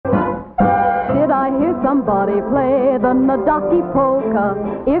Did I hear somebody play the Nadocky Polka?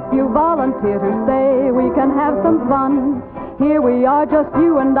 If you volunteer to stay, we can have some fun. Here we are, just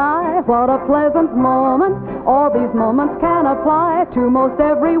you and I. What a pleasant moment. All these moments can apply to most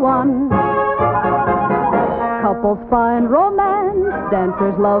everyone. Couples find romance,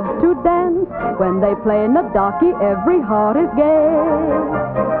 dancers love to dance. When they play Nadocky, every heart is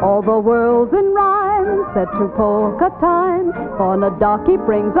gay. All the world's in rhyme, set to polka time, for Nadocky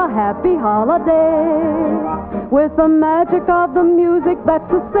brings a happy holiday. With the magic of the music, that's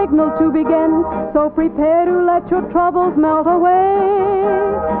the signal to begin, so prepare to let your troubles melt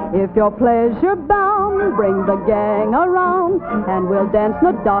away. If you're pleasure bound, bring the gang around, and we'll dance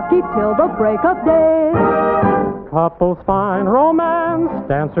Nadocky till the break of day. Couples find romance,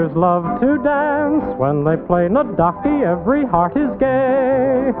 dancers love to dance. When they play Nadocky, every heart is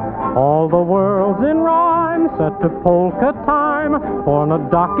gay. All the world's in rhyme, set to polka time, for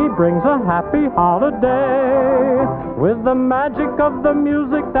Nadocky brings a happy holiday. With the magic of the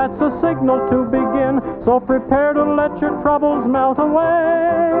music, that's a signal to begin, so prepare to let your troubles melt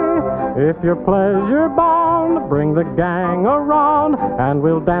away. If you're pleasure bound, bring the gang around, and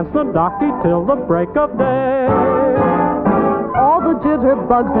we'll dance Nadocky till the break of day. All the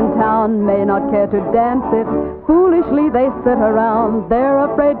jitterbugs in town may not care to dance it. Foolishly they sit around, they're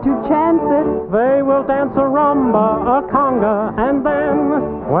afraid to chance it. They will dance a rumba, a conga, and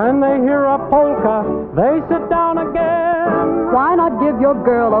then when they hear a polka, they sit down again. Why not give your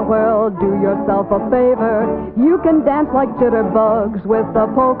girl a whirl, do yourself a favor? You can dance like jitterbugs with the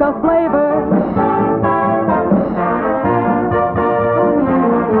polka flavor.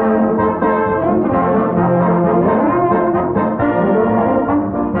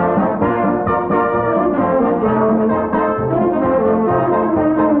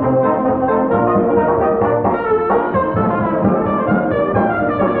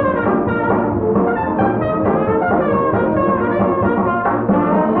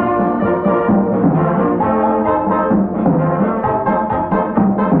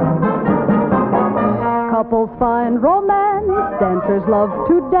 Couples find romance, dancers love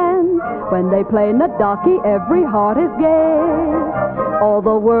to dance. When they play Nadocky, every heart is gay. All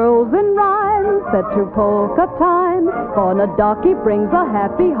the world's in rhyme, set to polka time, for Nadocky brings a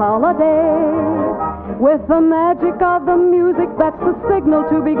happy holiday. With the magic of the music, that's the signal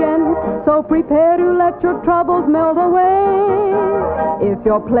to begin, so prepare to let your troubles melt away. If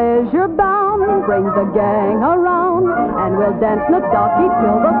you're pleasure bound, bring the gang around, and we'll dance Nadocky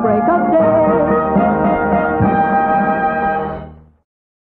till the break of day.